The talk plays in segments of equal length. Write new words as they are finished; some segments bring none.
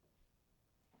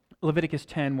Leviticus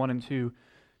 10, 1 and 2.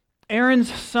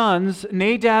 Aaron's sons,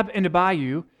 Nadab and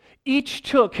Abihu, each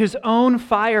took his own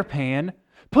fire pan,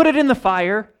 put it in the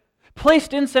fire,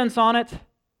 placed incense on it,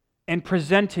 and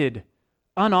presented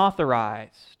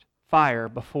unauthorized fire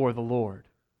before the Lord,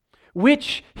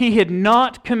 which he had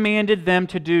not commanded them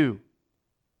to do.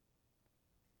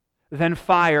 Then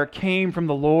fire came from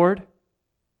the Lord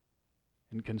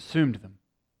and consumed them,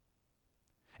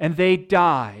 and they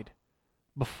died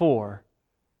before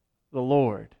the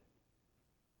Lord.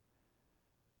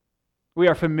 We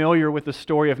are familiar with the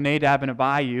story of Nadab and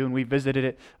Abihu, and we visited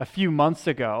it a few months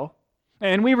ago.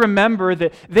 And we remember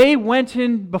that they went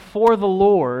in before the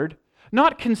Lord,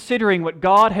 not considering what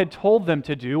God had told them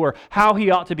to do or how He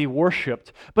ought to be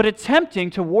worshipped, but attempting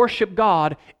to worship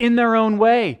God in their own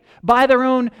way, by their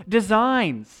own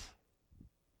designs.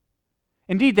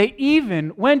 Indeed, they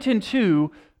even went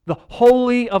into the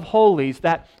Holy of Holies,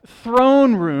 that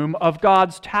throne room of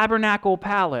God's tabernacle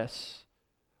palace,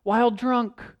 while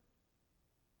drunk.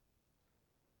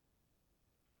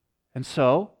 And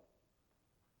so,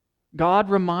 God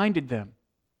reminded them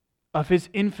of His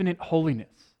infinite holiness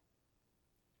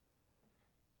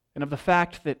and of the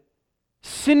fact that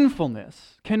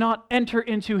sinfulness cannot enter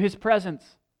into His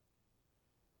presence.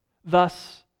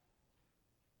 Thus,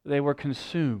 they were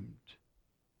consumed.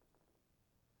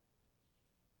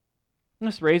 And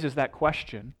this raises that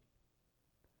question.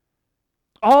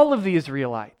 All of the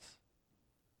Israelites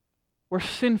were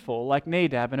sinful like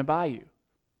Nadab and Abihu.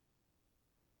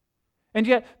 And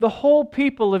yet, the whole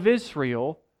people of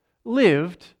Israel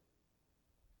lived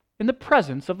in the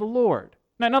presence of the Lord.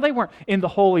 Now they weren't in the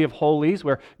Holy of Holies,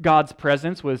 where God's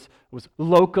presence was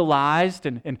localized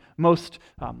and most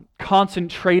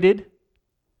concentrated.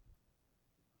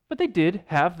 But they did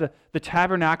have the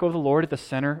tabernacle of the Lord at the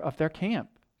center of their camp.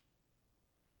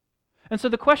 And so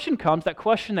the question comes, that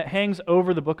question that hangs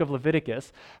over the book of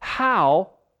Leviticus: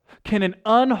 how can an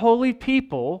unholy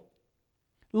people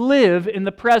live in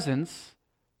the presence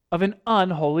of an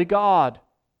unholy God?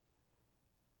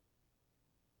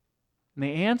 And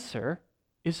the answer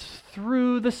is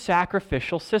through the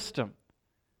sacrificial system.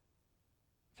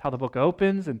 It's how the book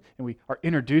opens, and we are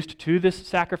introduced to this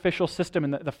sacrificial system.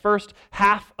 And the first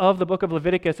half of the book of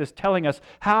Leviticus is telling us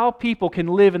how people can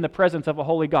live in the presence of a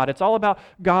holy God. It's all about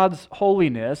God's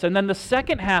holiness. And then the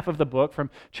second half of the book, from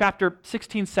chapter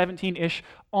 16, 17-ish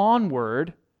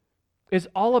onward, is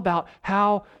all about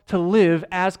how to live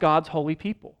as God's holy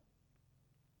people.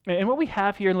 And what we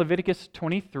have here in Leviticus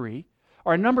 23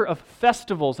 are a number of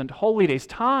festivals and holy days,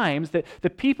 times that the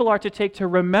people are to take to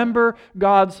remember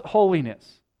God's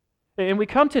holiness. And we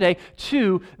come today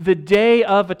to the Day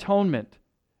of Atonement.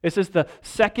 This is the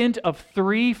second of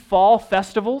 3 fall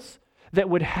festivals that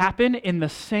would happen in the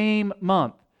same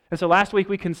month. And so last week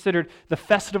we considered the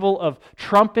Festival of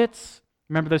Trumpets.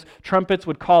 Remember, those trumpets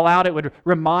would call out. It would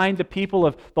remind the people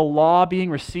of the law being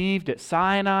received at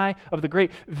Sinai, of the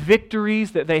great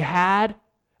victories that they had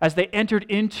as they entered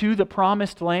into the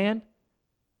promised land.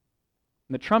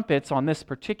 And the trumpets on this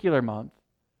particular month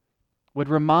would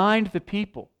remind the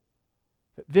people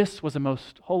that this was a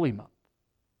most holy month.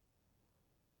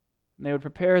 And they would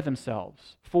prepare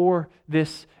themselves for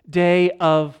this Day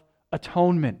of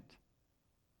Atonement.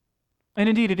 And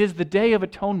indeed, it is the Day of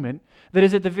Atonement that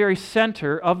is at the very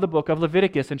center of the book of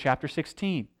Leviticus in chapter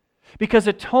 16. Because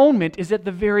atonement is at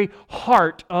the very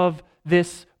heart of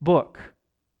this book.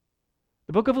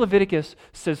 The book of Leviticus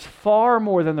says far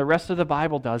more than the rest of the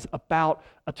Bible does about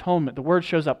atonement. The word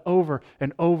shows up over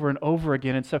and over and over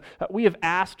again. And so we have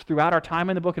asked throughout our time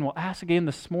in the book, and we'll ask again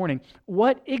this morning,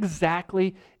 what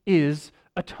exactly is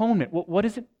atonement? What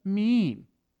does it mean?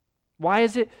 Why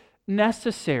is it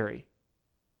necessary?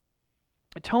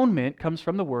 Atonement comes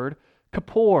from the word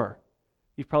Kippur.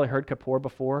 You've probably heard Kippur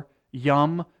before.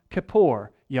 Yom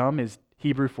Kippur. Yom is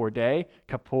Hebrew for day.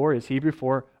 Kippur is Hebrew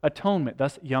for atonement.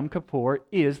 Thus, Yom Kippur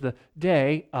is the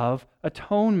Day of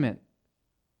Atonement.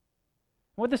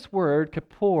 What this word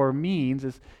Kippur means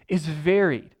is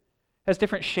varied. It has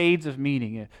different shades of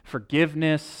meaning.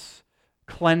 Forgiveness,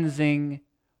 cleansing,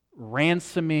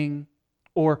 ransoming,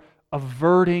 or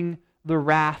averting the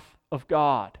wrath of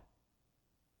God.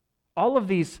 All of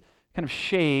these kind of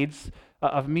shades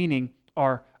of meaning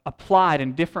are applied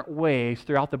in different ways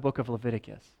throughout the book of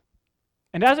Leviticus.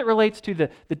 And as it relates to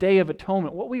the Day of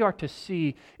Atonement, what we are to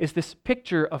see is this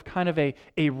picture of kind of a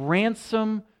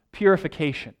ransom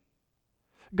purification.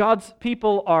 God's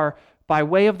people are, by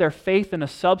way of their faith in a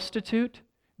substitute,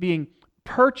 being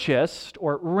purchased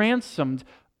or ransomed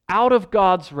out of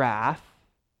God's wrath,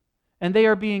 and they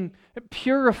are being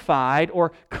purified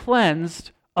or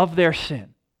cleansed of their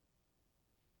sin.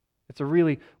 It's a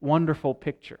really wonderful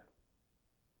picture.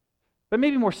 But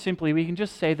maybe more simply, we can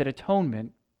just say that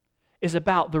atonement is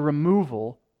about the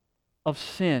removal of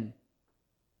sin.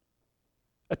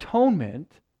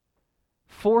 Atonement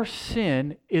for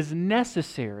sin is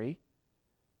necessary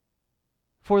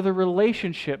for the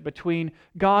relationship between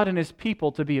God and His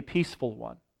people to be a peaceful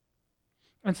one.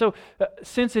 And so,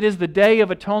 since it is the Day of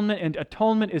Atonement, and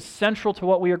atonement is central to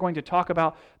what we are going to talk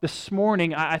about this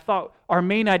morning, I thought our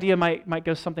main idea might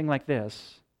go something like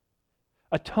this.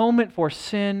 Atonement for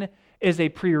sin is a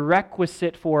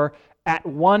prerequisite for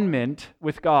at-one-ment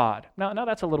with God. Now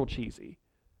that's a little cheesy,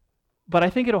 but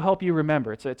I think it'll help you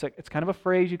remember. It's kind of a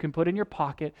phrase you can put in your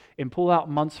pocket and pull out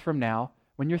months from now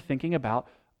when you're thinking about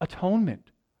atonement,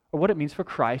 or what it means for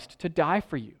Christ to die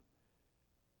for you.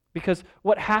 Because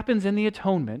what happens in the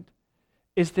atonement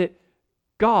is that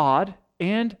God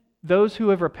and those who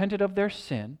have repented of their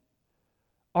sin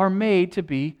are made to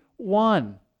be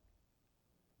one.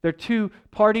 They're two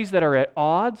parties that are at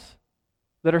odds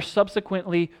that are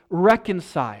subsequently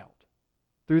reconciled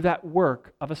through that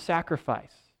work of a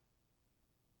sacrifice.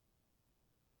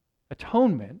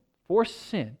 Atonement for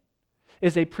sin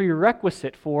is a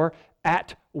prerequisite for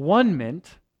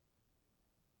at-one-ment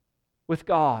with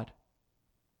God.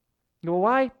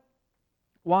 Well,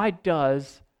 why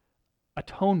does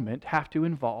atonement have to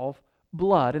involve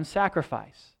blood and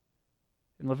sacrifice?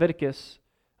 In Leviticus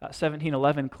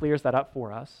 17:11 clears that up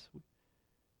for us.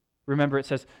 Remember, it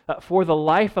says, "For the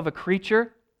life of a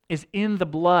creature is in the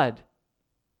blood,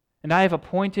 and I have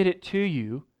appointed it to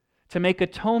you to make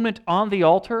atonement on the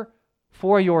altar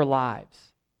for your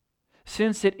lives,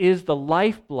 since it is the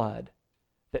lifeblood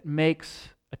that makes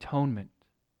atonement."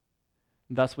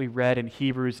 Thus we read in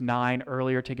Hebrews 9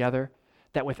 earlier together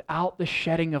that without the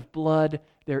shedding of blood,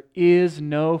 there is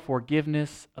no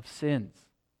forgiveness of sins.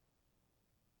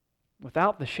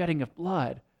 Without the shedding of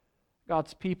blood,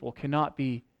 God's people cannot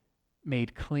be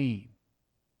made clean.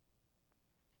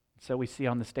 So we see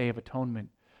on this Day of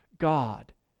Atonement,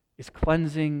 God is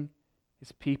cleansing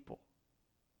His people.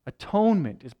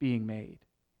 Atonement is being made.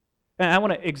 And I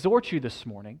want to exhort you this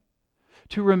morning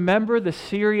to remember the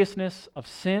seriousness of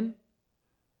sin,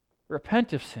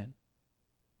 repent of sin,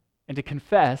 and to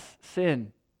confess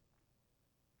sin.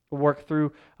 We'll work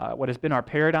through what has been our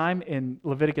paradigm in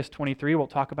Leviticus 23. We'll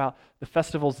talk about the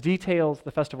festival's details,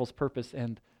 the festival's purpose,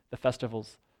 and the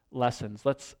festival's lessons.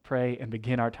 Let's pray and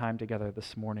begin our time together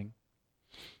this morning.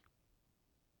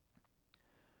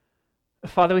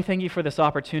 Father, we thank you for this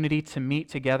opportunity to meet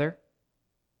together.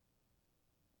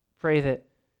 Pray that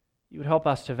you would help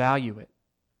us to value it.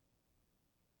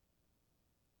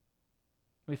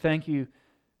 We thank you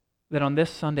that on this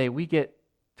Sunday we get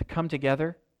to come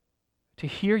together to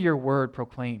hear your word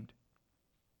proclaimed,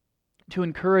 to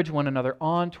encourage one another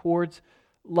on towards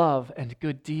love and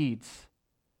good deeds.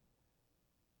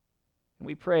 And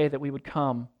we pray that we would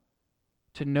come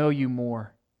to know you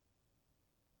more,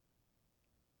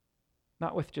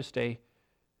 not with just a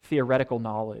theoretical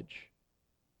knowledge,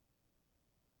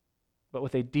 but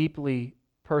with a deeply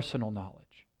personal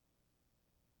knowledge.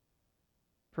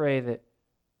 Pray that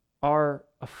our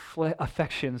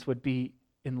affections would be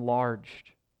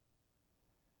enlarged,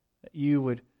 that you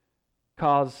would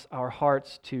cause our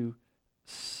hearts to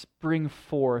spring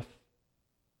forth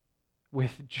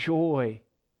with joy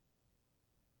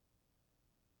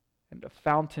and a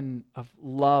fountain of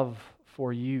love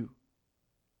for you.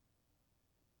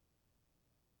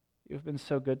 You have been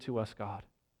so good to us, God.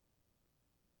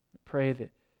 I pray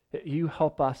that you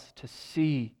help us to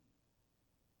see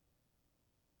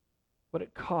what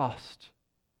it cost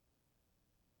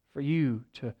for you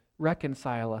to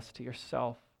reconcile us to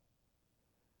yourself.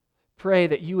 Pray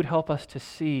that you would help us to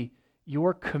see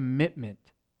your commitment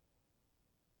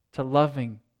to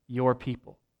loving your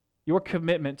people, your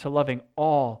commitment to loving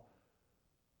all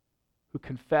who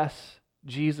confess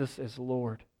Jesus as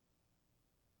Lord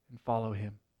and follow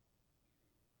Him.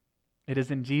 It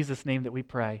is in Jesus' name that we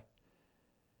pray.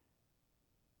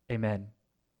 Amen.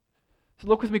 So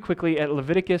look with me quickly at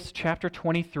Leviticus chapter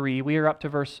 23. We are up to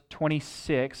verse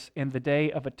 26 in the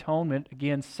Day of Atonement.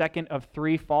 Again, second of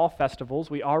three fall festivals.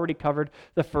 We already covered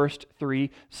the first three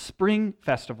spring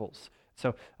festivals.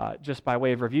 So just by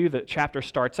way of review, the chapter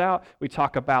starts out. We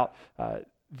talk about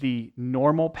the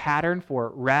normal pattern for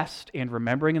rest and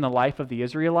remembering in the life of the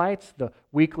Israelites, the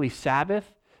weekly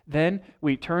Sabbath. Then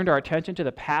we turned our attention to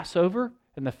the Passover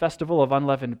and the festival of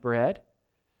unleavened bread.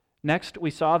 Next, we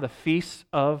saw the feasts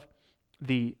of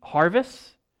the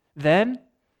harvests. Then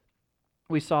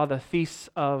we saw the feasts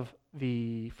of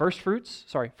the first fruits,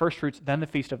 then the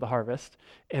feast of the harvest,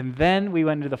 and then we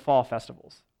went into the fall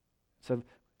festivals. So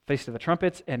Feast of the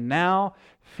Trumpets, and now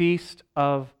Feast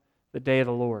of the Day of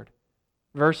the Lord.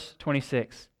 Verse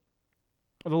 26.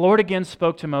 The Lord again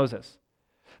spoke to Moses.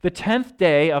 The 10th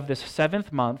day of this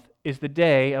 7th month is the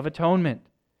Day of Atonement.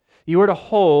 You are to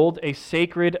hold a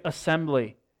sacred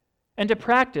assembly and to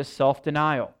practice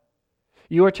self-denial.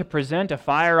 You are to present a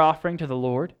fire offering to the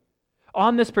Lord.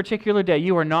 On this particular day,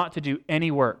 you are not to do any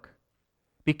work,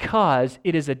 because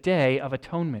it is a day of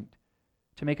atonement,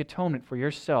 to make atonement for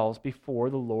yourselves before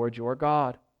the Lord your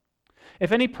God.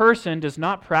 If any person does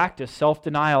not practice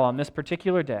self-denial on this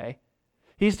particular day,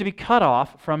 he is to be cut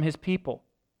off from his people.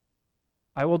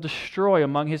 I will destroy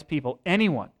among his people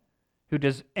anyone who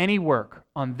does any work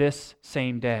on this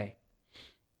same day.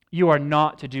 You are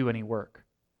not to do any work.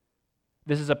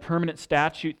 This is a permanent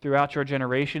statute throughout your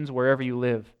generations wherever you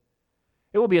live.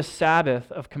 It will be a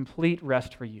Sabbath of complete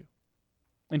rest for you,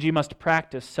 and you must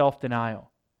practice self-denial.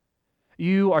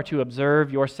 You are to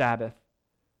observe your Sabbath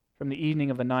from the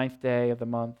evening of the 9th day of the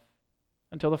month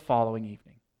until the following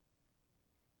evening.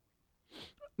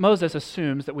 Moses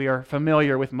assumes that we are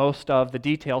familiar with most of the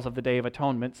details of the Day of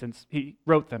Atonement since he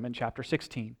wrote them in chapter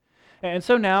 16. And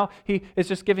so now he is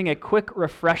just giving a quick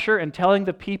refresher and telling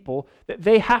the people that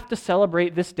they have to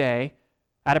celebrate this day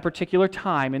at a particular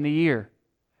time in the year,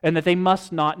 and that they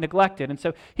must not neglect it. And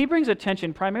so he brings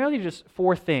attention primarily to just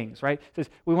 4 things, right? He says,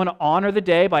 we want to honor the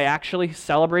day by actually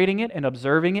celebrating it and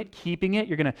observing it, keeping it.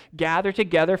 You're going to gather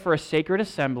together for a sacred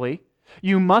assembly.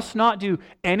 You must not do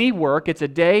any work. It's a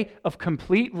day of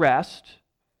complete rest.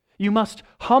 You must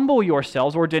humble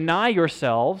yourselves or deny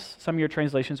yourselves. Some of your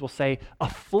translations will say,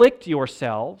 afflict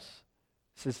yourselves.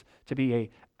 This is to be an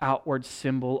outward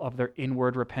symbol of their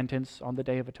inward repentance on the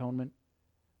Day of Atonement.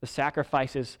 The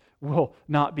sacrifices will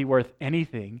not be worth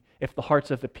anything if the hearts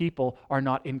of the people are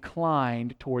not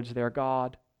inclined towards their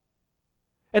God.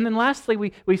 And then lastly,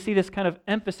 we see this kind of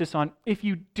emphasis on if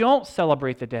you don't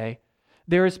celebrate the day,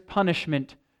 there is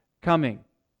punishment coming.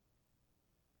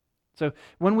 So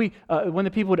when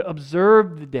the people would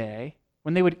observe the day,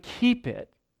 when they would keep it,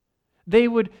 they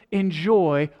would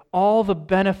enjoy all the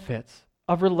benefits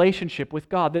of relationship with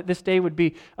God. That this day would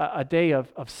be a day of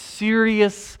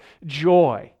serious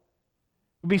joy.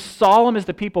 It would be solemn as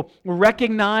the people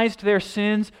recognized their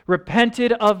sins,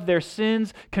 repented of their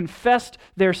sins, confessed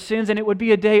their sins, and it would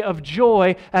be a day of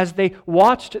joy as they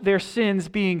watched their sins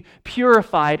being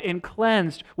purified and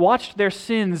cleansed, watched their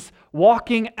sins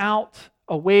walking out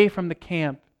away from the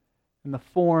camp in the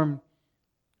form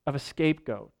of a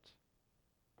scapegoat.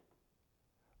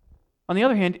 On the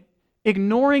other hand,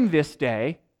 ignoring this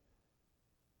day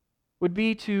would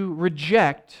be to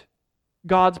reject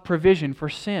God's provision for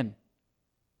sin.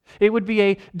 It would be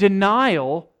a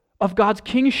denial of God's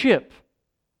kingship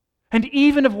and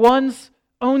even of one's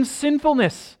own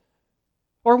sinfulness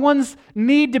or one's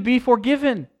need to be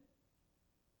forgiven.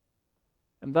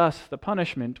 And thus the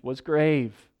punishment was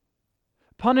grave.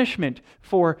 Punishment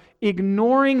for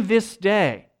ignoring this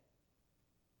day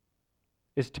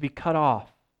is to be cut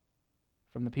off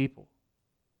from the people.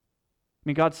 I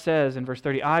mean, God says in verse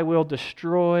 30, I will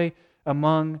destroy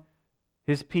among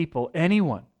his people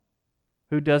anyone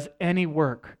who does any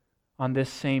work on this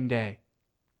same day.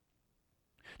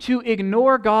 To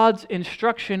ignore God's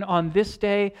instruction on this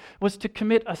day was to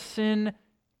commit a sin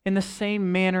in the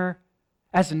same manner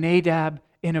as Nadab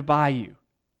and Abihu.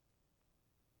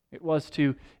 It was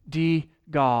to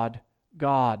de-God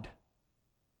God.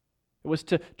 It was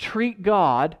to treat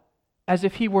God as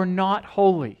if he were not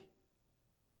holy.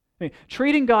 I mean,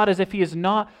 treating God as if he is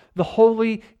not the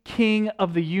holy king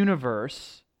of the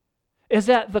universe is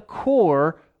at the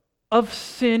core of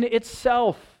sin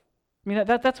itself. I mean,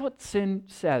 that's what sin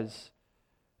says.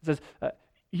 It says,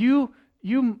 you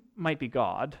might be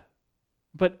God,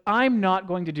 but I'm not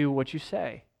going to do what you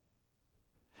say.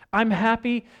 I'm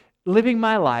happy living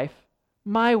my life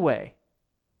my way.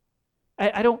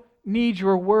 I don't need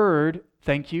your word,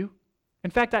 thank you.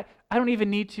 In fact, I don't even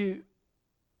need to,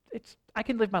 I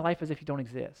can live my life as if you don't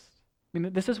exist. I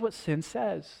mean, this is what sin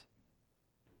says.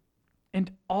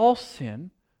 And all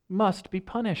sin must be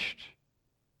punished.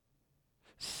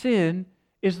 Sin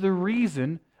is the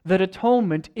reason that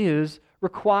atonement is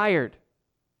required.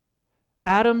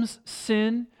 Adam's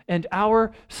sin and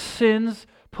our sins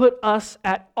put us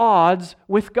at odds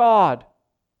with God.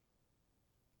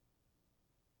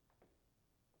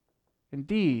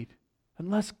 Indeed,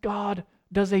 unless God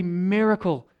does a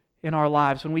miracle in our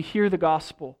lives when we hear the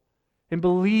gospel and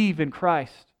believe in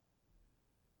Christ,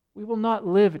 we will not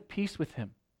live at peace with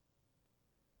him.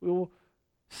 We will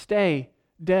stay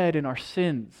dead in our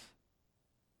sins,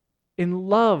 in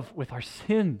love with our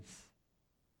sins,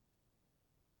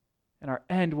 and our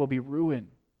end will be ruin.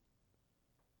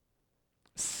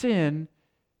 Sin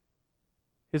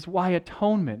is why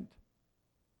atonement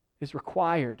is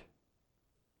required.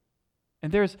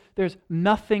 And there's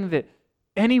nothing that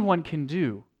anyone can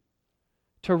do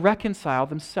to reconcile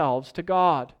themselves to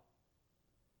God.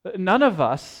 None of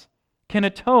us can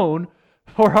atone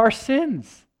for our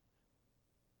sins.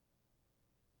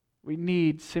 We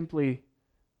need simply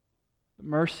the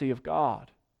mercy of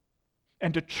God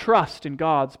and to trust in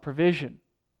God's provision.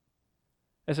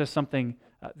 This is something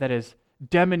that is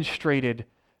demonstrated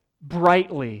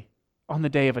brightly on the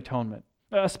Day of Atonement,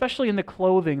 especially in the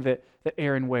clothing that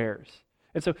Aaron wears.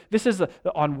 And so this is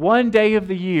on one day of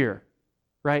the year,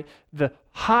 right? The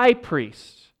high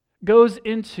priest goes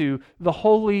into the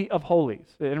Holy of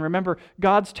Holies. And remember,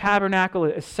 God's tabernacle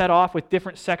is set off with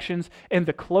different sections, and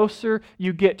the closer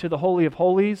you get to the Holy of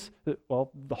Holies,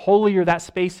 well, the holier that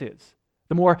space is,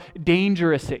 the more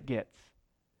dangerous it gets.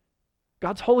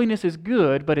 God's holiness is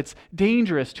good, but it's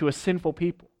dangerous to a sinful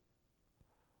people.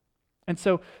 And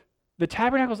so the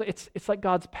tabernacle, it's like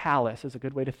God's palace is a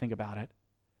good way to think about it.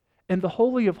 And the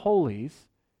Holy of Holies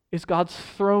is God's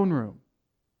throne room.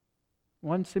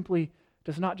 One simply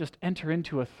does not just enter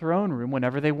into a throne room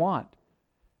whenever they want.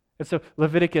 And so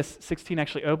Leviticus 16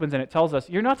 actually opens and it tells us,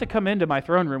 you're not to come into my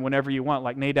throne room whenever you want,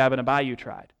 like Nadab and Abihu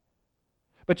tried.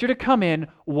 But you're to come in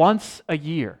once a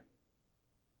year.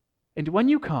 And when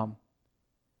you come,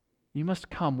 you must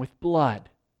come with blood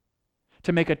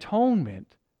to make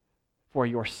atonement for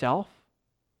yourself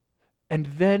and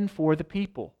then for the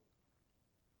people.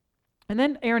 And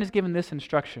then Aaron is given this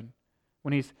instruction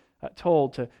when he's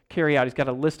told to carry out. He's got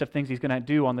a list of things he's going to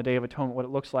do on the Day of Atonement, what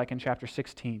it looks like in chapter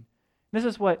 16. This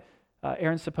is what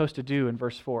Aaron's supposed to do in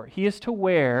verse 4. He is to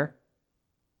wear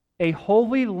a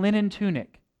holy linen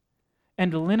tunic,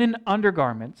 and linen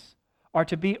undergarments are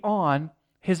to be on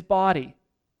his body.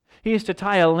 He is to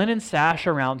tie a linen sash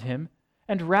around him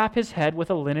and wrap his head with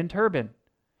a linen turban.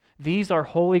 These are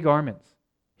holy garments.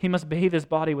 He must bathe his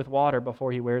body with water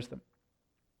before he wears them.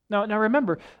 Now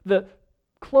remember, the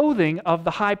clothing of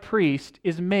the high priest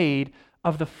is made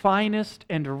of the finest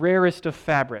and rarest of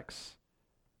fabrics.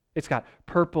 It's got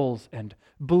purples and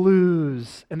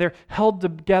blues, and they're held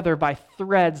together by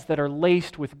threads that are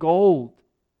laced with gold.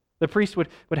 The priest would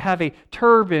have a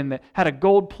turban that had a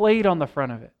gold plate on the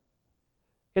front of it.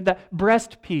 He had that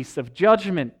breastpiece of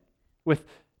judgment with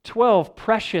 12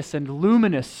 precious and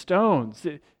luminous stones.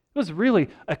 It was really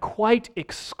a quite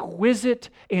exquisite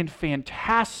and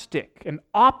fantastic and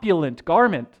opulent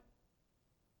garment.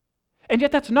 And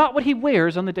yet that's not what he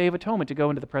wears on the Day of Atonement to go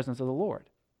into the presence of the Lord.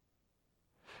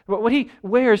 But what he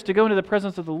wears to go into the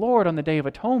presence of the Lord on the Day of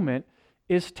Atonement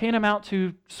is tantamount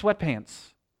to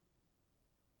sweatpants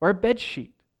or a bed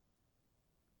sheet.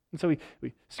 And so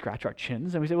we scratch our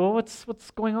chins and we say, well,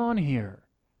 what's going on here?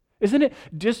 Isn't it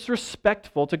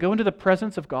disrespectful to go into the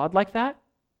presence of God like that?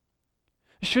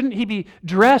 Shouldn't he be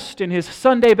dressed in his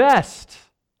Sunday best?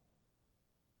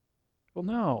 Well,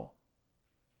 no.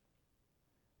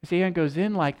 You see, Aaron goes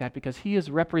in like that because he is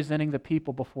representing the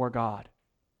people before God.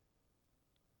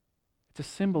 It's a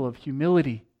symbol of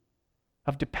humility,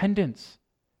 of dependence,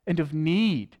 and of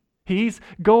need. He's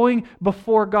going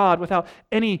before God without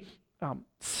any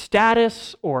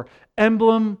status or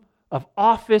emblem of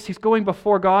office. He's going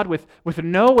before God with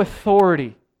no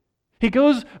authority. He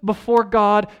goes before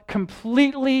God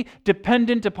completely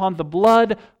dependent upon the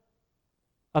blood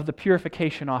of the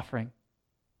purification offering.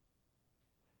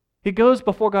 He goes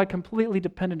before God completely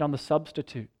dependent on the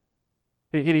substitute.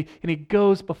 And he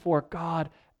goes before God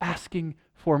asking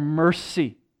for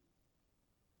mercy,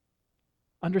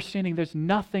 understanding there's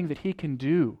nothing that he can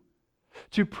do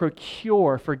to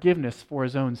procure forgiveness for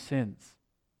his own sins.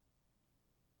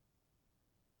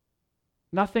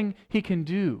 Nothing he can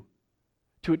do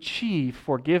to achieve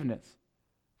forgiveness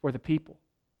for the people.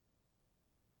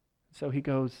 So he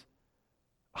goes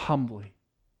humbly.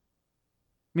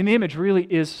 I mean, the image really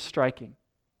is striking.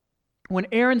 When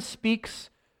Aaron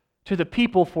speaks to the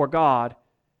people for God,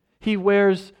 he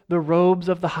wears the robes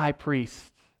of the high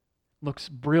priest. Looks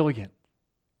brilliant.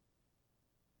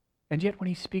 And yet when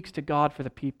he speaks to God for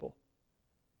the people,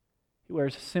 he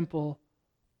wears simple,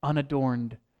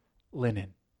 unadorned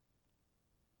linen.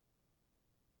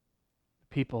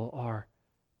 The people are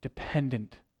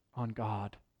dependent on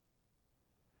God.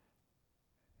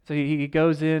 So he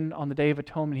goes in on the Day of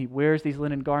Atonement, he wears these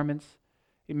linen garments,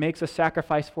 he makes a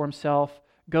sacrifice for himself,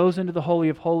 goes into the Holy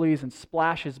of Holies and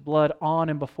splashes blood on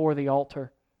and before the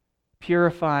altar,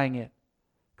 purifying it,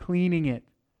 cleaning it,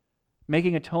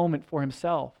 making atonement for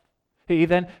himself. He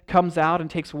then comes out and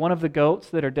takes one of the goats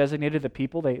that are designated the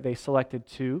people. They selected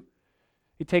two.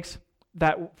 He takes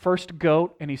that first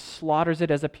goat and he slaughters it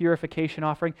as a purification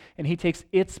offering, and he takes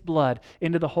its blood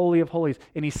into the Holy of Holies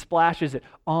and he splashes it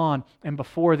on and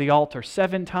before the altar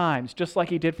 7 times, just like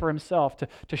he did for himself,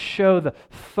 to show the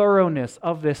thoroughness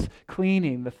of this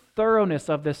cleaning, the thoroughness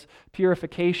of this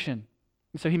purification.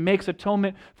 And so he makes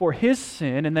atonement for his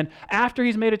sin, and then after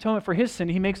he's made atonement for his sin,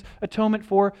 he makes atonement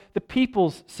for the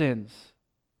people's sins.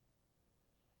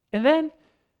 And then,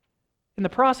 in the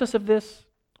process of this,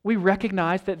 we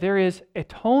recognize that there is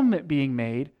atonement being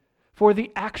made for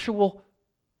the actual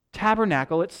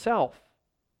tabernacle itself.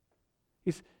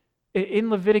 In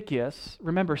Leviticus,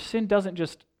 remember, sin doesn't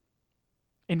just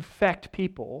infect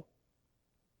people,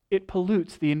 it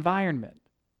pollutes the environment.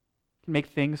 It can make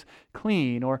things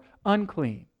clean or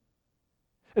unclean.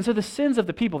 And so the sins of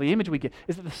the people, the image we get,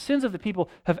 is that the sins of the people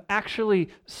have actually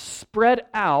spread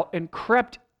out and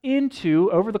crept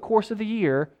into, over the course of the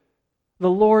year,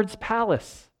 the Lord's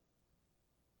palace.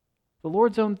 The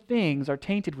Lord's own things are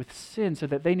tainted with sin so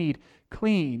that they need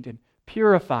cleaned and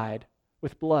purified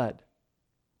with blood.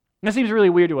 And that seems really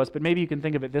weird to us, but maybe you can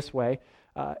think of it this way.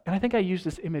 And I think I used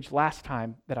this image last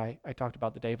time that I talked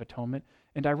about the Day of Atonement.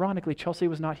 And ironically, Chelsea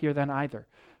was not here then either.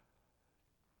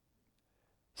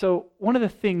 So one of the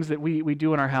things that we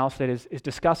do in our house that is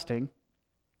disgusting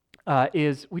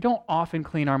is we don't often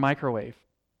clean our microwave.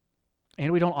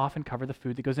 And we don't often cover the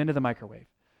food that goes into the microwave.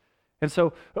 And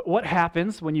so what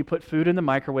happens when you put food in the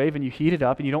microwave and you heat it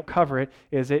up and you don't cover it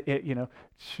is it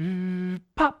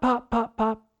pop, pop, pop,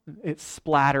 pop. It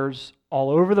splatters all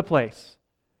over the place.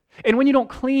 And when you don't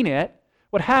clean it,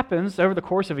 what happens over the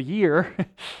course of a year,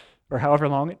 or however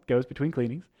long it goes between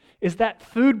cleanings, is that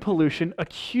food pollution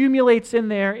accumulates in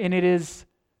there and it is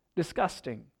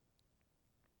disgusting.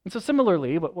 And so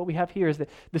similarly, what we have here is that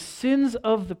the sins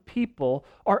of the people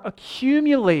are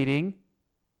accumulating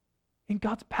in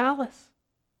God's palace,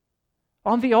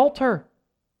 on the altar.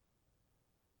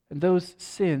 And those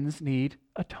sins need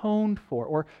atoned for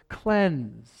or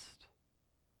cleansed.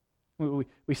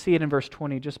 We see it in verse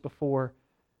 20 just before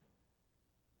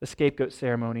the scapegoat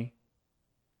ceremony.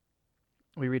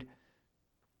 We read,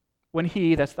 when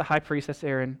he, that's the high priest, that's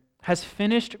Aaron, has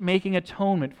finished making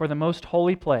atonement for the most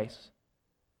holy place,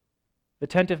 the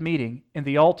tent of meeting, and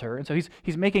the altar. And so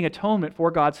he's making atonement for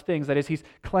God's things. That is, he's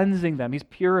cleansing them. He's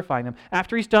purifying them.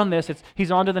 After he's done this,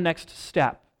 he's on to the next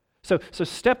step. So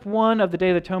step 1 of the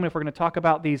Day of Atonement, if we're going to talk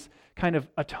about these kind of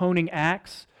atoning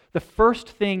acts, the first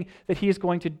thing that he is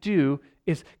going to do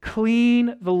is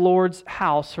clean the Lord's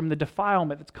house from the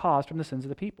defilement that's caused from the sins of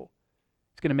the people.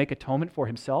 He's going to make atonement for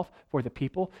himself, for the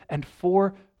people, and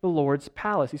for the Lord's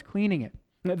palace. He's cleaning it.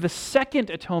 The second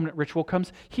atonement ritual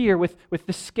comes here with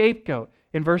the scapegoat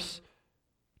in verse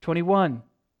 21.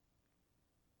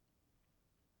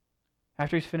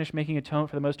 After he's finished making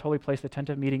atonement for the most holy place, the tent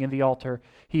of meeting, and the altar,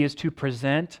 he is to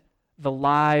present the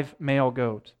live male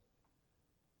goat.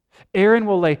 Aaron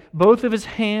will lay both of his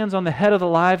hands on the head of the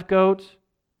live goat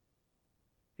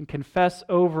and confess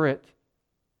over it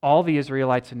all the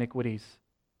Israelites' iniquities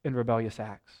and rebellious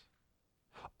acts.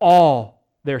 All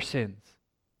their sins.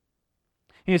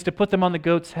 He is to put them on the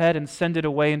goat's head and send it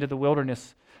away into the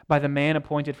wilderness by the man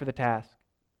appointed for the task.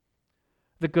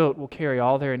 The goat will carry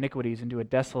all their iniquities into a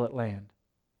desolate land,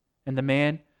 and the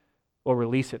man will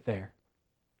release it there.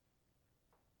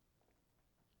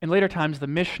 In later times, the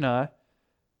Mishnah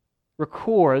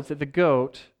records that the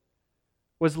goat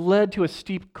was led to a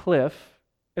steep cliff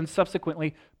and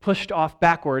subsequently pushed off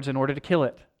backwards in order to kill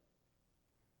it.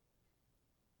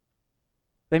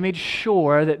 They made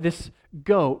sure that this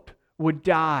goat would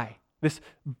die, this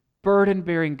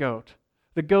burden-bearing goat,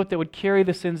 the goat that would carry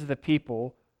the sins of the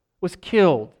people, was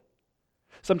killed.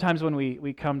 Sometimes when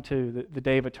we come to the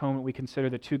Day of Atonement, we consider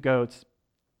the 2 goats.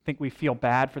 I think we feel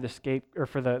bad for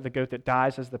the goat that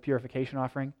dies as the purification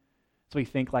offering. So we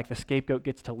think like the scapegoat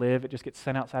gets to live, it just gets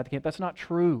sent outside the camp. That's not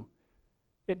true.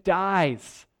 It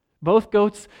dies. Both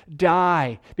goats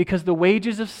die because the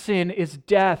wages of sin is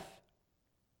death.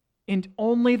 And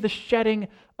only the shedding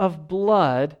of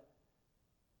blood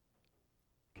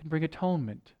can bring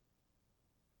atonement.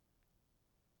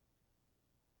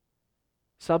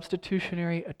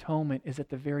 Substitutionary atonement is at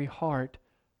the very heart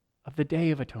of the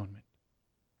Day of Atonement.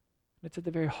 It's at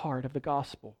the very heart of the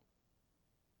gospel.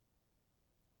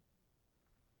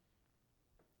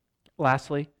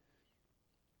 Lastly,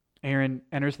 Aaron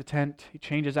enters the tent. He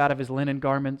changes out of his linen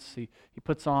garments. He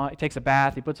takes a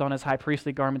bath. He puts on his high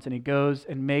priestly garments, and he goes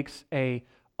and makes a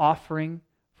offering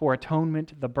for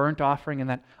atonement, the burnt offering, and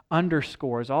that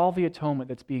underscores all the atonement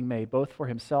that's being made, both for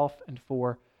himself and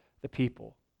for the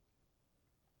people.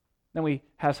 Then we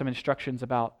have some instructions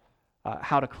about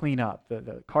how to clean up.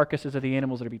 The carcasses of the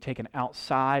animals are to be taken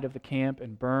outside of the camp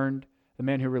and burned. The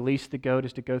man who released the goat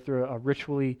is to go through a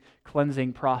ritually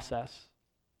cleansing process.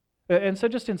 And so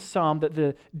just in sum, that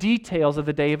the details of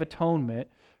the Day of Atonement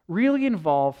really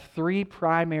involve three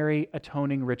primary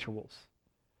atoning rituals.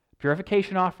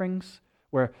 Purification offerings,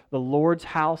 where the Lord's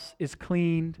house is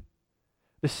cleaned.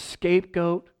 The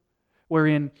scapegoat,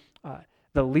 wherein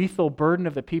the lethal burden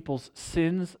of the people's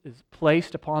sins is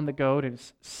placed upon the goat and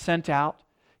is sent out,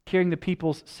 carrying the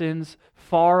people's sins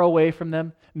far away from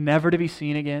them, never to be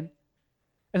seen again.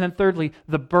 And then thirdly,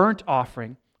 the burnt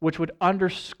offering, which would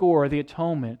underscore the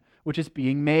atonement which is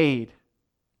being made.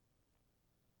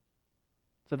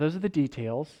 So those are the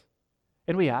details.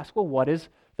 And we ask, well, what is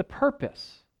the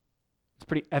purpose? It's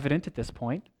pretty evident at this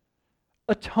point.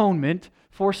 Atonement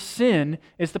for sin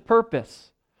is the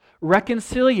purpose.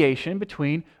 Reconciliation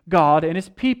between God and His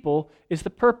people is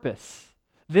the purpose.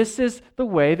 This is the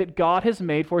way that God has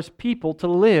made for His people to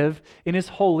live in His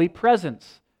holy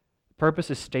presence. The purpose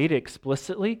is stated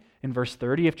explicitly in verse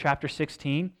 30 of chapter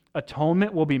 16.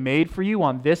 Atonement will be made for you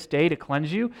on this day to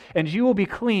cleanse you, and you will be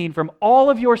clean from all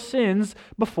of your sins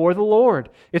before the Lord.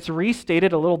 It's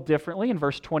restated a little differently in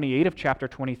verse 28 of chapter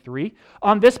 23.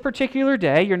 On this particular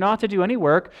day, you're not to do any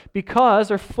work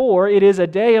because or for it is a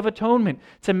day of atonement,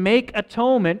 to make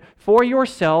atonement for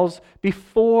yourselves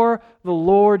before the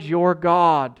Lord your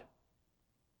God.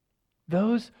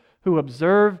 Those who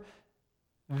observe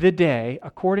the day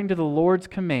according to the Lord's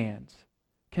commands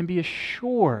can be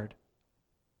assured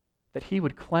that He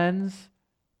would cleanse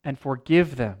and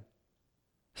forgive them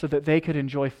so that they could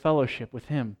enjoy fellowship with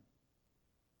Him.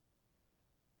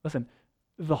 Listen,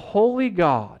 the holy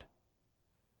God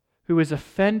who is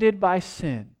offended by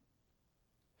sin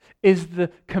is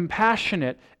the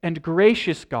compassionate and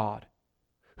gracious God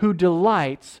who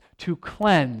delights to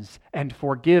cleanse and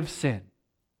forgive sin.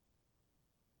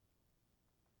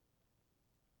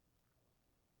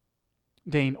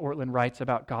 Dane Ortlund writes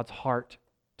about God's heart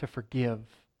to forgive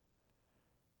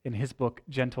in his book,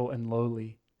 Gentle and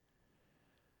Lowly.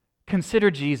 Consider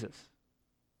Jesus.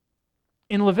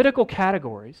 In Levitical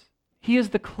categories, He is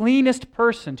the cleanest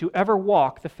person to ever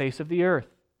walk the face of the earth.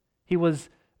 He was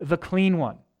the clean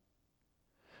one.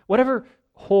 Whatever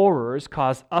horrors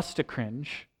cause us to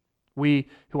cringe, we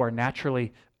who are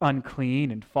naturally unclean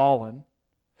and fallen,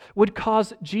 would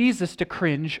cause Jesus to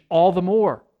cringe all the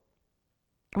more.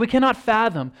 We cannot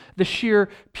fathom the sheer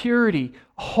purity,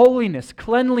 holiness,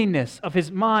 cleanliness of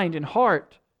His mind and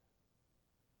heart.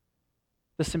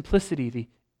 The simplicity, the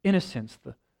innocence,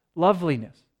 the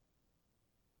loveliness.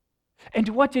 And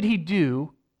what did He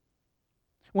do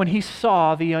when He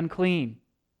saw the unclean?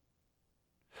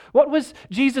 What was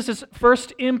Jesus'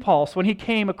 first impulse when He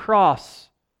came across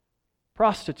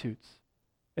prostitutes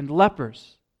and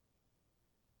lepers?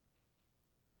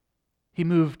 He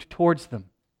moved towards them.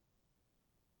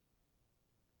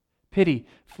 Pity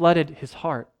flooded His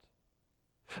heart.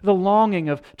 The longing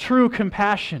of true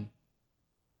compassion.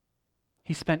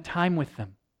 He spent time with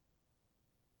them.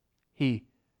 He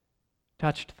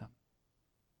touched them.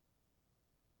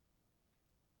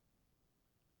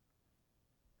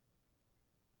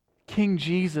 King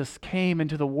Jesus came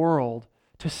into the world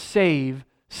to save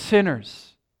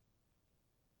sinners.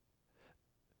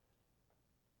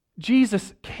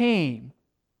 Jesus came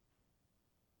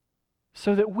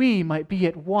so that we might be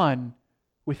at one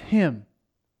with Him,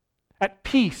 at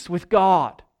peace with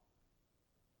God.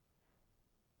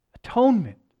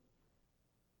 Atonement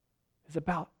is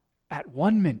about at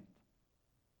one-ment.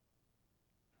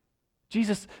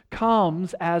 Jesus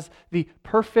comes as the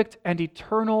perfect and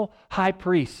eternal high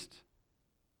priest.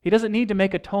 He doesn't need to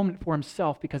make atonement for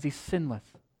Himself because He's sinless.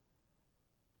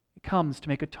 He comes to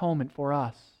make atonement for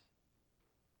us.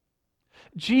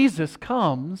 Jesus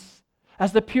comes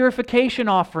as the purification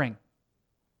offering.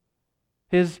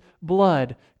 His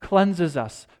blood cleanses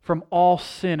us from all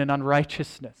sin and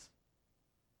unrighteousness.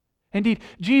 Indeed,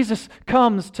 Jesus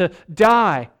comes to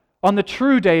die on the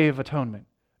true Day of Atonement,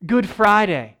 Good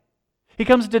Friday. He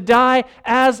comes to die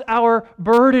as our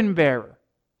burden bearer,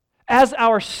 as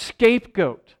our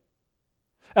scapegoat,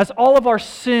 as all of our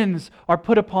sins are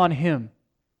put upon Him.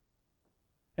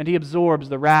 And He absorbs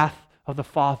the wrath of the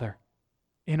Father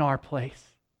in our place.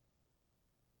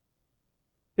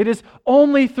 It is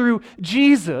only through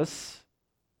Jesus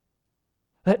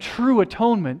that true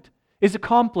atonement is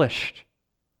accomplished.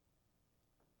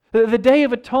 The Day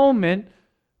of Atonement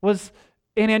was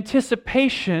in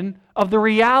anticipation of the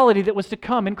reality that was to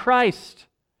come in Christ.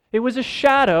 It was a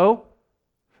shadow.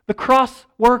 The cross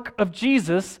work of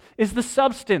Jesus is the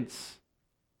substance.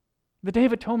 The Day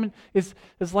of Atonement is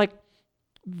like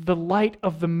the light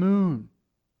of the moon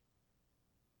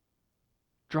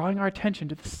drawing our attention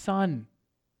to the Son.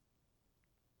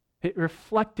 It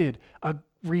reflected a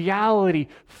reality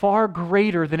far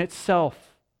greater than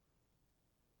itself.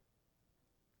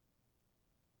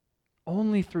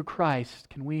 Only through Christ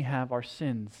can we have our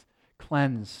sins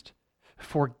cleansed,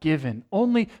 forgiven.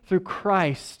 Only through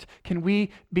Christ can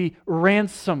we be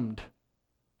ransomed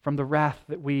from the wrath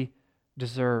that we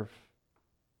deserve.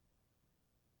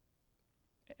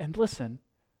 And listen,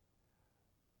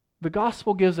 the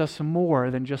gospel gives us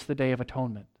more than just the Day of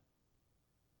Atonement.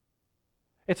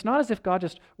 It's not as if God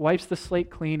just wipes the slate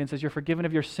clean and says, you're forgiven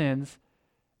of your sins,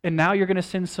 and now you're going to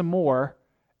sin some more,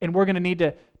 and we're going to need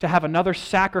to have another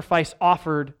sacrifice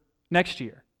offered next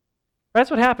year.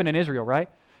 That's what happened in Israel, right?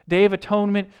 Day of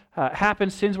Atonement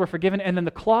happened, sins were forgiven, and then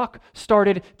the clock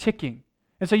started ticking.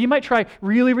 And so you might try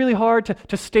really, really hard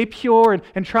to stay pure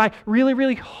and try really,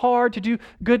 really hard to do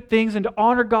good things and to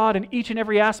honor God in each and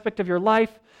every aspect of your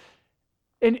life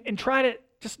and try to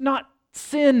just not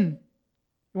sin.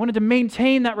 You wanted to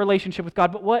maintain that relationship with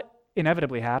God, but what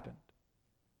inevitably happened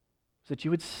was that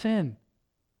you would sin.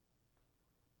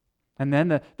 And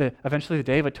then eventually the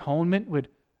Day of Atonement would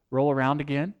roll around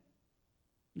again.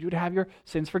 You would have your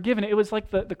sins forgiven. It was like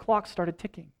the clock started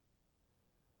ticking.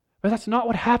 But that's not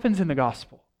what happens in the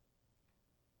gospel.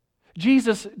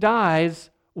 Jesus dies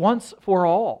once for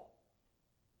all.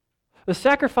 The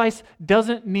sacrifice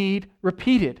doesn't need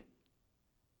repeated.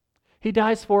 He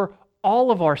dies for all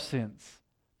of our sins,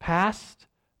 past,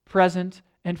 present,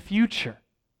 and future.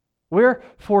 We're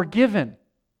forgiven.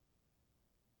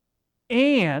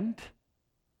 And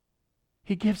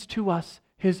He gives to us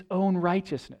His own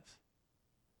righteousness.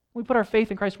 When we put our faith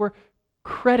in Christ, we're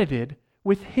credited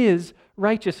with His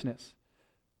righteousness.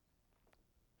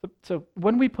 So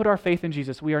when we put our faith in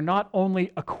Jesus, we are not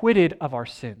only acquitted of our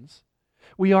sins,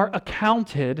 we are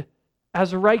accounted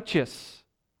as righteous.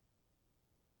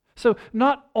 So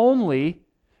not only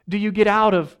do you get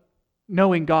out of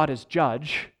knowing God as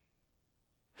judge,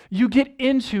 you get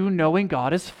into knowing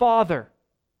God as Father.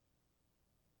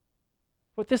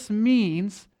 What this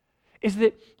means is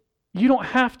that you don't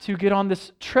have to get on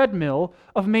this treadmill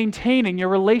of maintaining your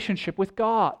relationship with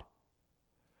God.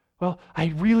 Well,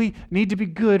 I really need to be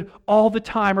good all the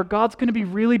time, or God's going to be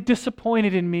really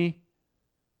disappointed in me.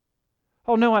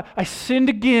 Oh no, I sinned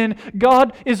again.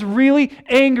 God is really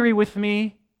angry with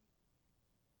me.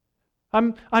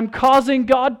 I'm causing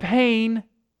God pain.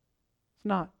 It's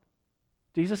not.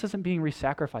 Jesus isn't being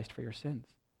re-sacrificed for your sins.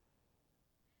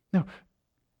 No,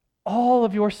 all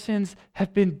of your sins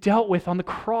have been dealt with on the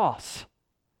cross.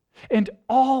 And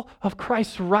all of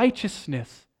Christ's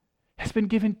righteousness has been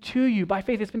given to you by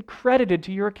faith. It's been credited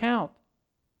to your account.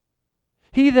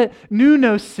 He that knew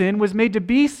no sin was made to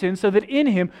be sin so that in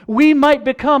Him we might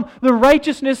become the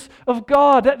righteousness of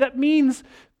God. That means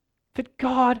that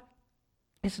God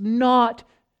is not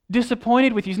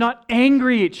disappointed with you. He's not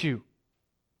angry at you.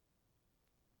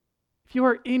 If you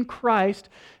are in Christ,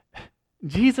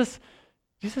 Jesus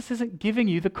isn't giving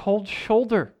you the cold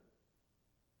shoulder.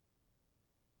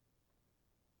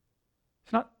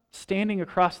 He's not standing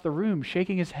across the room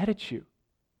shaking His head at you.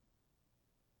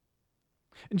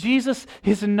 Jesus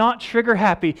is not trigger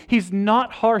happy. He's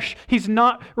not harsh. He's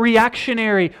not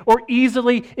reactionary or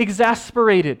easily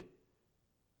exasperated.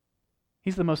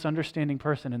 He's the most understanding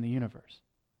person in the universe.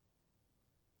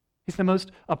 He's the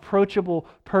most approachable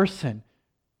person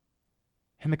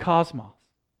in the cosmos.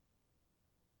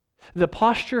 The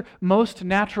posture most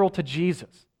natural to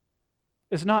Jesus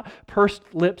is not pursed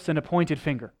lips and a pointed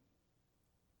finger,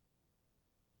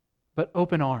 but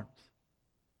open arms.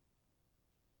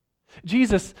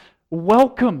 Jesus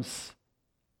welcomes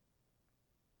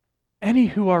any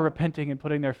who are repenting and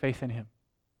putting their faith in Him.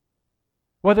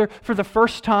 Whether for the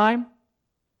first time,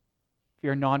 if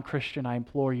you're a non-Christian, I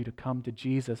implore you to come to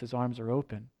Jesus. His arms are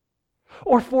open.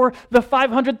 Or for the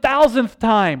 500,000th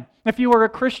time, if you are a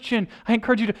Christian, I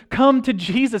encourage you to come to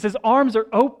Jesus. His arms are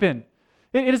open.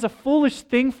 It is a foolish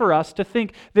thing for us to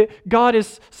think that God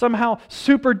is somehow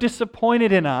super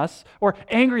disappointed in us or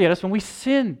angry at us when we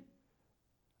sin.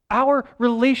 Our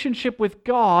relationship with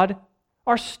God,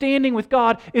 our standing with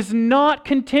God, is not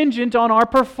contingent on our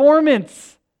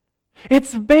performance.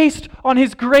 It's based on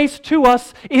His grace to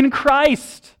us in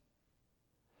Christ.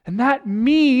 And that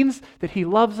means that He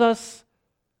loves us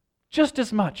just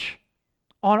as much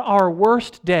on our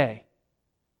worst day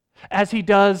as He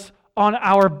does on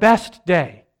our best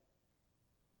day.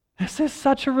 This is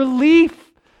such a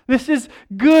relief. This is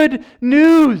good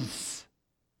news.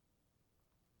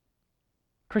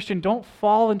 Christian, don't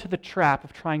fall into the trap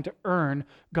of trying to earn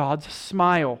God's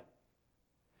smile.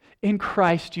 In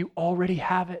Christ, you already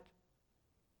have it.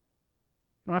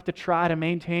 You don't have to try to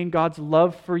maintain God's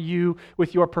love for you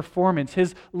with your performance.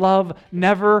 His love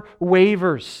never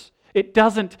wavers. It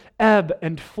doesn't ebb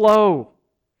and flow.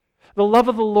 The love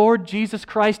of the Lord Jesus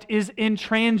Christ is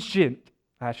intransigent.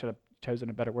 I should have chosen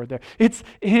a better word there. It's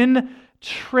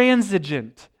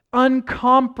intransigent,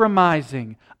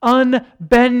 uncompromising,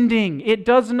 unbending. It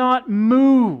does not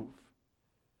move.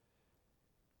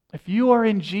 If you are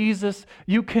in Jesus,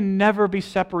 you can never be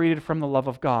separated from the love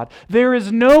of God. There is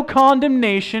no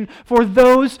condemnation for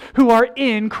those who are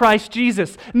in Christ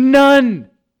Jesus. None.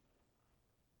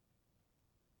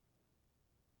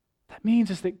 That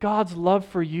means is that God's love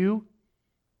for you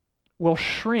will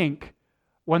shrink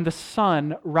when the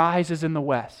sun rises in the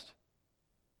west.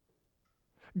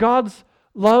 God's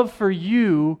love for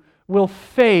you will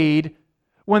fade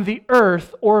when the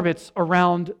earth orbits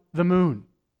around the moon.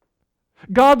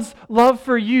 God's love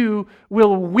for you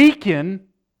will weaken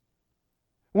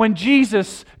when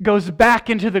Jesus goes back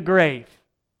into the grave.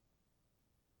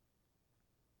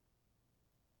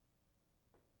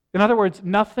 In other words,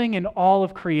 nothing in all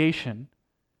of creation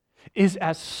is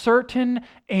as certain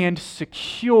and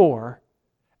secure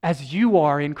as you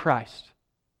are in Christ.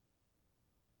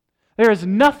 There is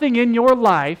nothing in your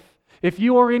life, if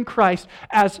you are in Christ,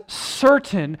 as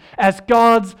certain as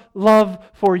God's love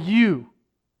for you.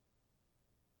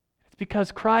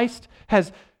 Because Christ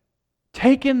has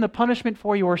taken the punishment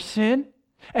for your sin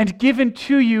and given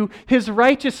to you His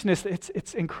righteousness.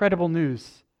 It's incredible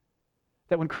news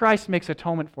that when Christ makes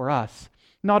atonement for us,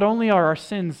 not only are our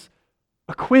sins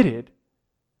acquitted,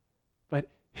 but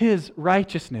His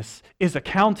righteousness is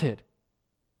accounted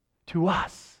to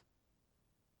us.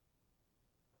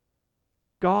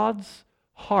 God's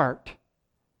heart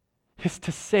is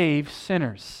to save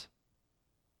sinners.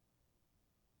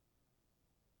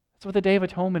 That's what the Day of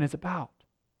Atonement is about.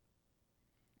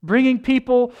 Bringing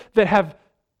people that have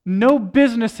no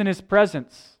business in His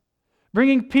presence.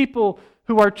 Bringing people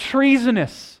who are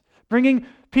treasonous. Bringing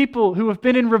people who have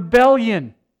been in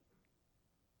rebellion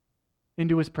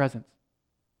into His presence.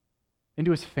 Into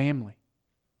His family.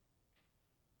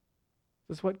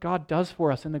 This is what God does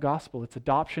for us in the gospel. It's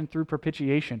adoption through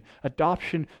propitiation.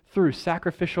 Adoption through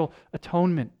sacrificial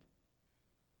atonement.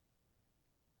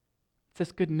 It's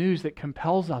this good news that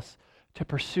compels us to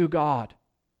pursue God.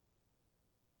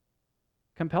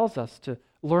 Compels us to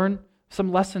learn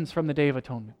some lessons from the Day of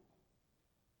Atonement.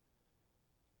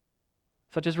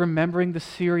 Such as remembering the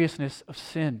seriousness of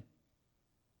sin.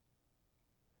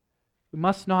 We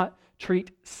must not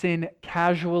treat sin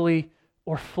casually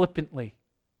or flippantly.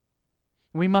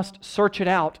 We must search it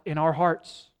out in our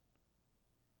hearts.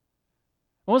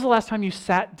 When was the last time you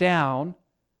sat down,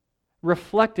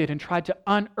 reflected, and tried to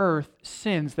unearth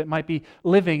sins that might be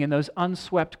living in those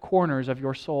unswept corners of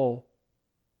your soul?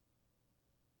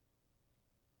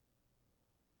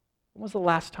 When was the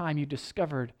last time you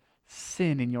discovered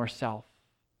sin in yourself?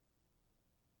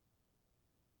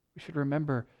 We should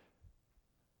remember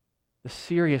the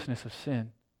seriousness of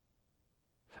sin.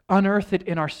 Unearth it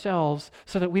in ourselves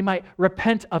so that we might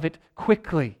repent of it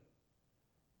quickly.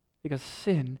 Because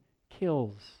sin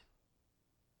kills.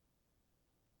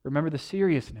 Remember the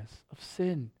seriousness of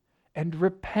sin and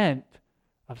repent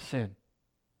of sin.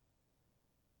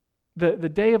 The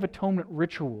Day of Atonement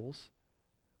rituals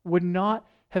would not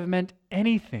have meant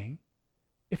anything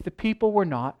if the people were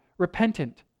not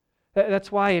repentant.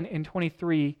 That's why in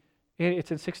 23,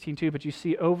 it's in 16 too, but you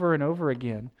see over and over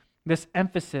again this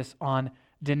emphasis on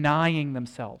denying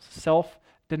themselves,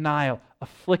 self-denial,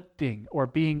 afflicting, or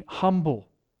being humble.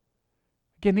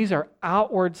 Again, these are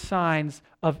outward signs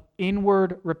of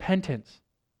inward repentance.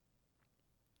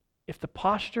 If the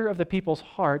posture of the people's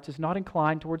hearts is not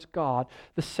inclined towards God,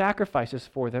 the sacrifices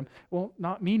for them will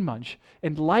not mean much.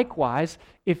 And likewise,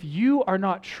 if you are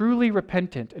not truly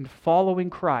repentant and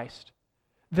following Christ,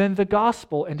 then the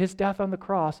gospel and His death on the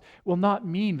cross will not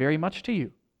mean very much to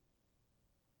you.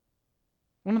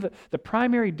 One of the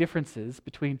primary differences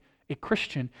between a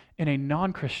Christian and a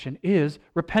non-Christian is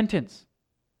repentance.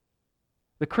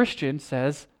 The Christian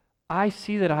says, I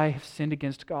see that I have sinned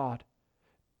against God.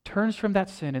 Turns from that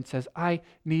sin and says, I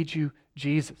need you,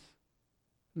 Jesus.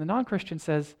 And the non-Christian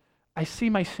says, I see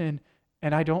my sin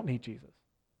and I don't need Jesus.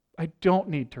 I don't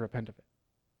need to repent of it.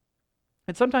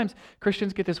 And sometimes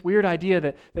Christians get this weird idea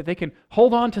that they can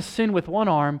hold on to sin with one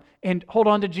arm and hold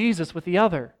on to Jesus with the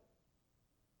other.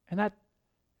 And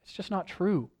it's just not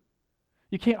true.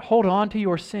 You can't hold on to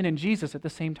your sin and Jesus at the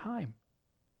same time.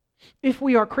 If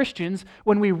we are Christians,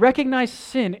 when we recognize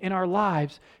sin in our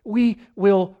lives, we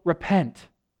will repent.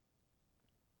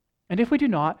 And if we do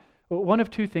not, one of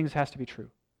two things has to be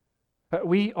true.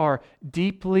 We are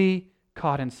deeply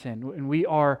caught in sin, and we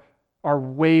are are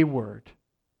wayward,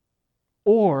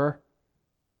 or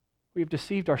we have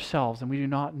deceived ourselves and we do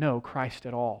not know Christ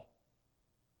at all.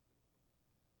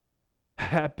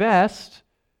 At best,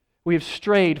 we have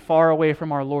strayed far away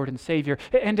from our Lord and Savior,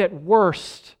 and at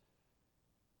worst,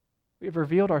 we have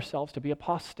revealed ourselves to be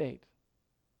apostate.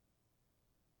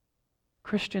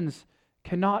 Christians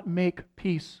cannot make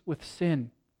peace with sin.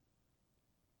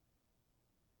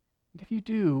 And if you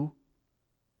do,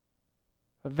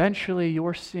 eventually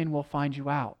your sin will find you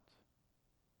out.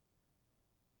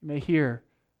 You may hear,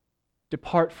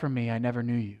 "Depart from me, I never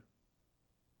knew you."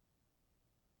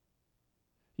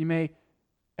 You may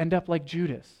end up like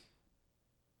Judas.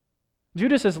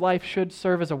 Judas's life should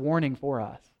serve as a warning for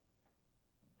us.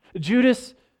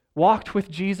 Judas walked with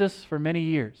Jesus for many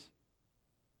years.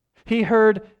 He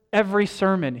heard every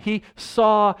sermon. He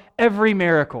saw every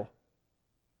miracle.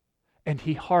 And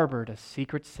he harbored a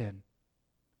secret sin.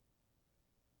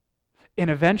 And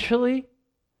eventually,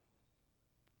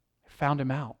 found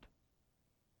him out.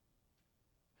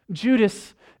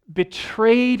 Judas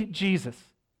betrayed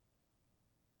Jesus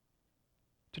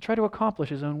to try to accomplish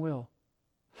his own will.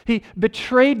 He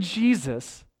betrayed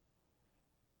Jesus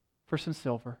for some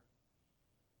silver.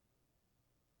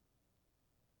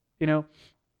 You know,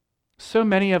 so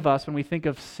many of us, when we think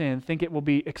of sin, think it will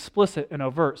be explicit and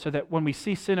overt, so that when we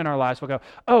see sin in our lives, we'll go,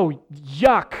 "Oh,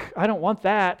 yuck, I don't want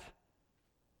that."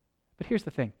 But here's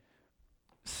the thing.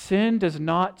 Sin does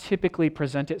not typically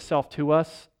present itself to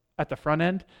us at the front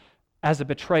end as a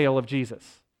betrayal of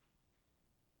Jesus.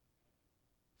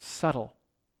 Subtle.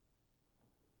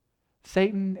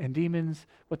 Satan and demons,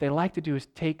 what they like to do is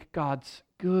take God's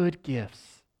good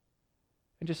gifts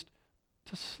and just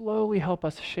to slowly help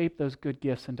us shape those good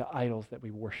gifts into idols that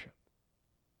we worship.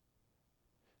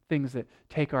 Things that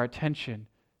take our attention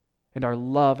and our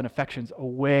love and affections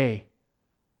away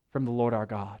from the Lord our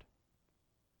God.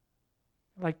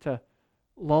 They like to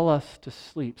lull us to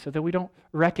sleep so that we don't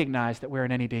recognize that we're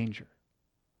in any danger.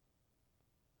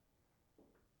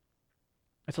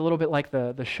 It's a little bit like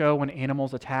the show When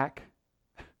Animals Attack.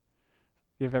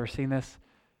 You've ever seen this?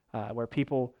 Where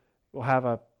people will have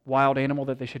a wild animal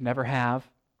that they should never have,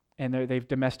 and they've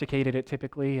domesticated it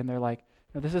typically, and they're like,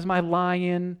 "This is my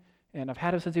lion, and I've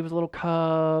had him since he was a little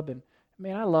cub, and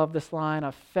man, I love this lion.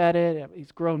 I've fed it.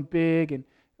 He's grown big, and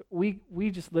we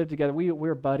just live together.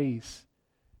 We're buddies."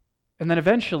 And then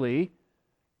eventually,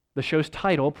 the show's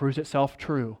title proves itself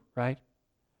true, right?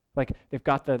 Like they've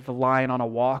got the lion on a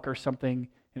walk or something,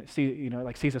 and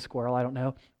it sees a squirrel, I don't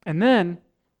know, and then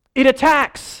it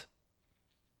attacks,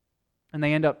 and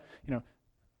they end up,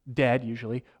 dead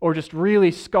usually, or just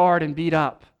really scarred and beat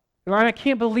up. They're like, "I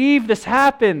can't believe this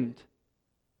happened."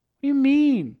 What do you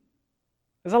mean?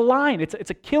 There's a lion. It's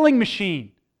a killing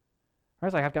machine. I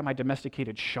was like, "I've got my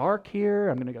domesticated shark here.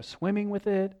 I'm going to go swimming with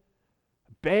it.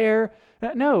 A bear."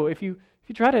 No, if you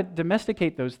try to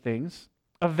domesticate those things,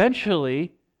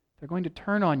 eventually they're going to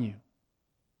turn on you.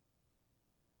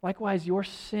 Likewise, your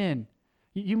sin.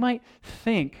 You might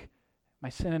think, "My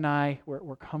sin and I,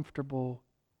 we're comfortable.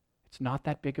 It's not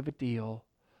that big of a deal."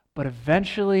 But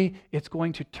eventually, it's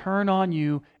going to turn on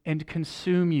you and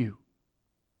consume you.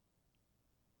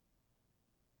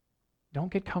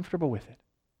 Don't get comfortable with it.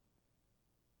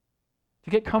 To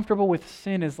get comfortable with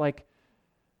sin is it's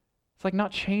like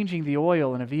not changing the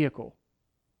oil in a vehicle.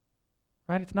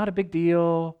 Right? It's not a big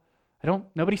deal.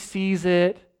 Nobody sees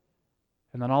it.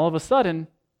 And then all of a sudden,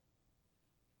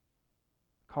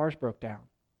 the car's broke down.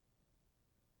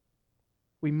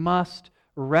 We must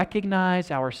recognize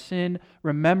our sin,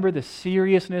 remember the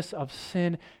seriousness of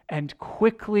sin, and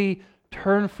quickly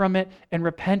turn from it and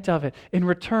repent of it and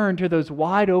return to those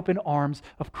wide open arms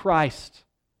of Christ,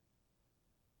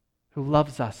 who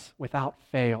loves us without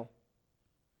fail.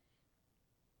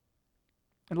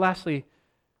 And lastly,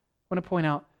 I want to point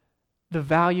out the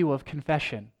value of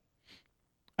confession.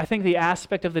 I think the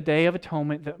aspect of the Day of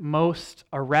Atonement that most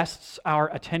arrests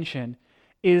our attention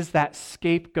is that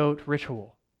scapegoat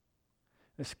ritual.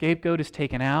 The scapegoat is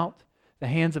taken out, the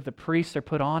hands of the priests are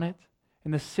put on it,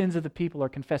 and the sins of the people are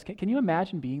confessed. Can you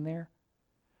imagine being there?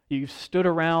 You've stood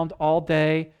around all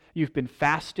day, you've been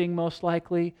fasting most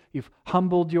likely, you've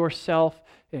humbled yourself.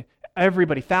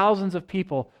 Everybody, thousands of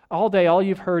people, all day, all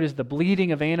you've heard is the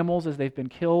bleating of animals as they've been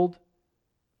killed.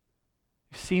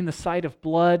 You've seen the sight of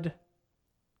blood,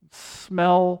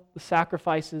 smell the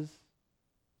sacrifices.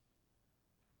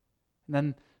 And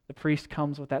then the priest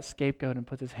comes with that scapegoat and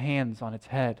puts his hands on its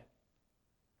head.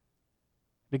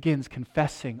 Begins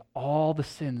confessing all the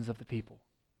sins of the people.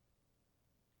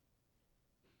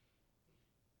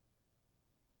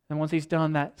 And once he's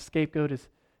done, that scapegoat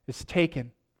is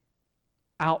taken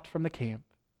out from the camp.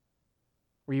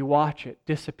 where you watch it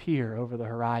disappear over the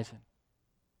horizon.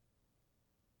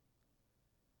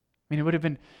 I mean, it would have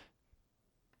been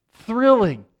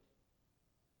thrilling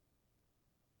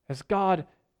as God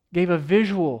gave a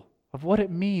visual of what it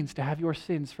means to have your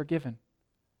sins forgiven.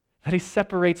 That He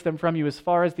separates them from you as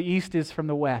far as the east is from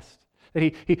the west. That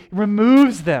He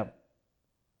removes them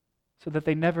so that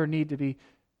they never need to be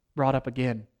brought up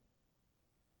again.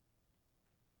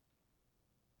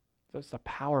 So it's a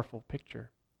powerful picture.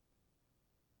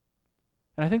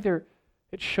 And I think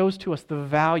it shows to us the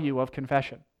value of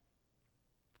confession.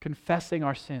 Confessing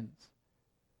our sins.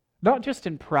 Not just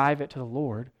in private to the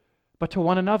Lord, but to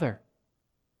one another.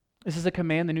 This is a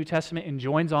command the New Testament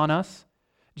enjoins on us.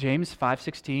 James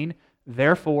 5:16,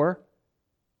 therefore,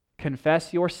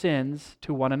 confess your sins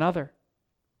to one another.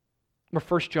 Or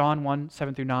 1 John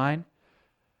 1:7-9.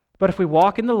 But if we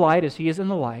walk in the light as He is in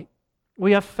the light,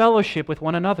 we have fellowship with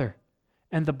one another,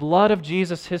 and the blood of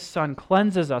Jesus, His Son,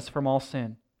 cleanses us from all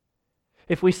sin.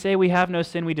 If we say we have no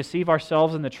sin, we deceive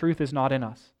ourselves, and the truth is not in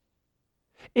us.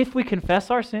 If we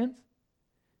confess our sins,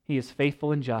 He is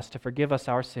faithful and just to forgive us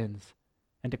our sins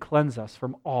and to cleanse us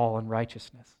from all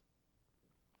unrighteousness.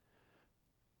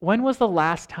 When was the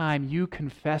last time you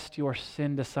confessed your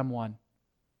sin to someone?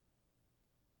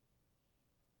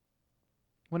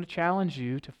 I want to challenge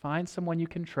you to find someone you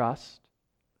can trust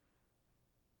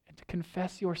and to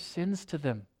confess your sins to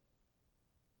them.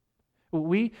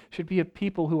 We should be a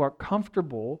people who are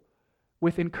comfortable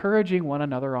with encouraging one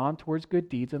another on towards good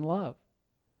deeds and love.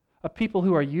 A people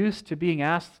who are used to being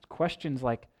asked questions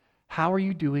like, how are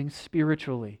you doing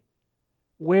spiritually?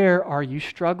 Where are you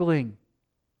struggling?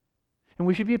 And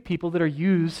we should be a people that are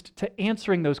used to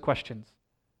answering those questions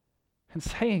and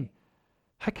saying,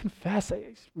 I confess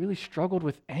I really struggled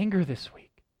with anger this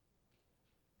week.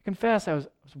 I confess I was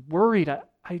worried.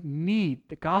 I need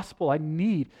the gospel. I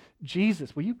need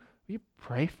Jesus. Will you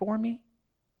pray for me?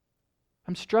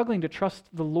 I'm struggling to trust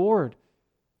the Lord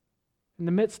in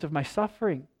the midst of my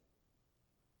suffering.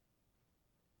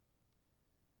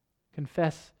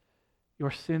 Confess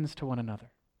your sins to one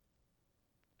another.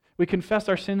 We confess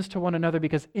our sins to one another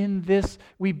because in this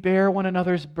we bear one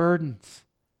another's burdens.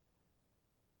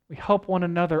 We help one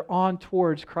another on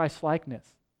towards Christ-likeness.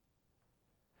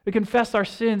 We confess our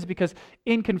sins because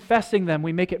in confessing them,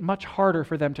 we make it much harder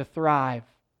for them to thrive.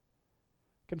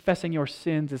 Confessing your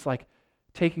sins is like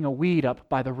taking a weed up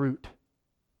by the root.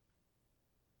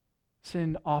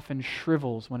 Sin often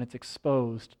shrivels when it's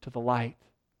exposed to the light.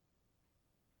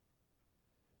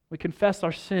 We confess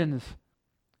our sins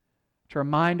to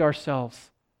remind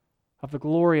ourselves of the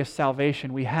glorious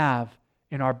salvation we have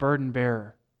in our burden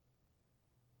bearer,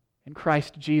 in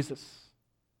Christ Jesus,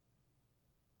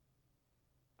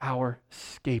 our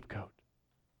scapegoat.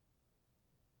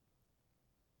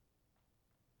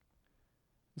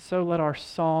 So let our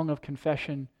song of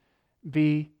confession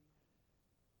be,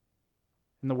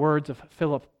 in the words of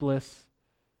Philip Bliss,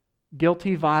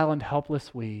 guilty, vile, and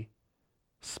helpless we,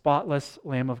 spotless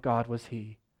Lamb of God was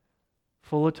He.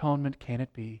 Full atonement can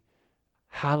it be.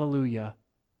 Hallelujah,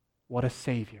 what a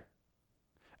Savior.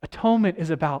 Atonement is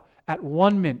about at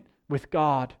one-ment with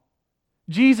God.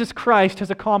 Jesus Christ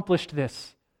has accomplished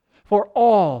this for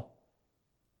all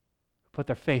who put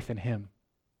their faith in Him.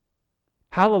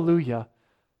 Hallelujah,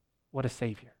 what a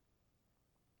Savior.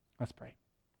 Let's pray.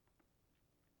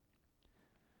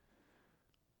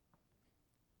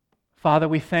 Father,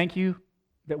 we thank You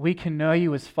that we can know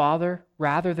You as Father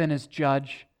rather than as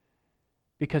Judge,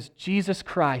 because Jesus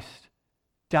Christ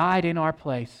died in our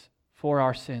place for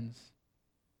our sins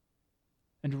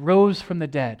and rose from the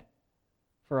dead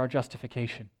for our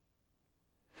justification.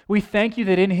 We thank You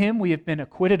that in Him we have been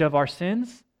acquitted of our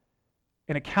sins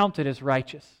and accounted as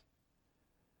righteous.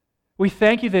 We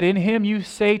thank You that in Him You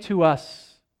say to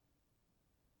us,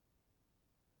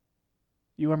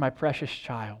 You are my precious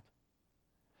child.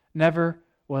 Never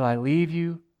will I leave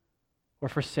you or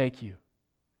forsake you.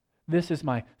 This is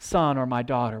my son or my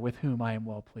daughter with whom I am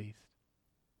well pleased.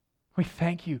 We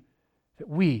thank You that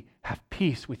we have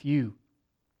peace with You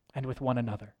and with one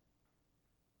another.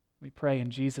 We pray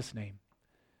in Jesus' name.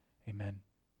 Amen.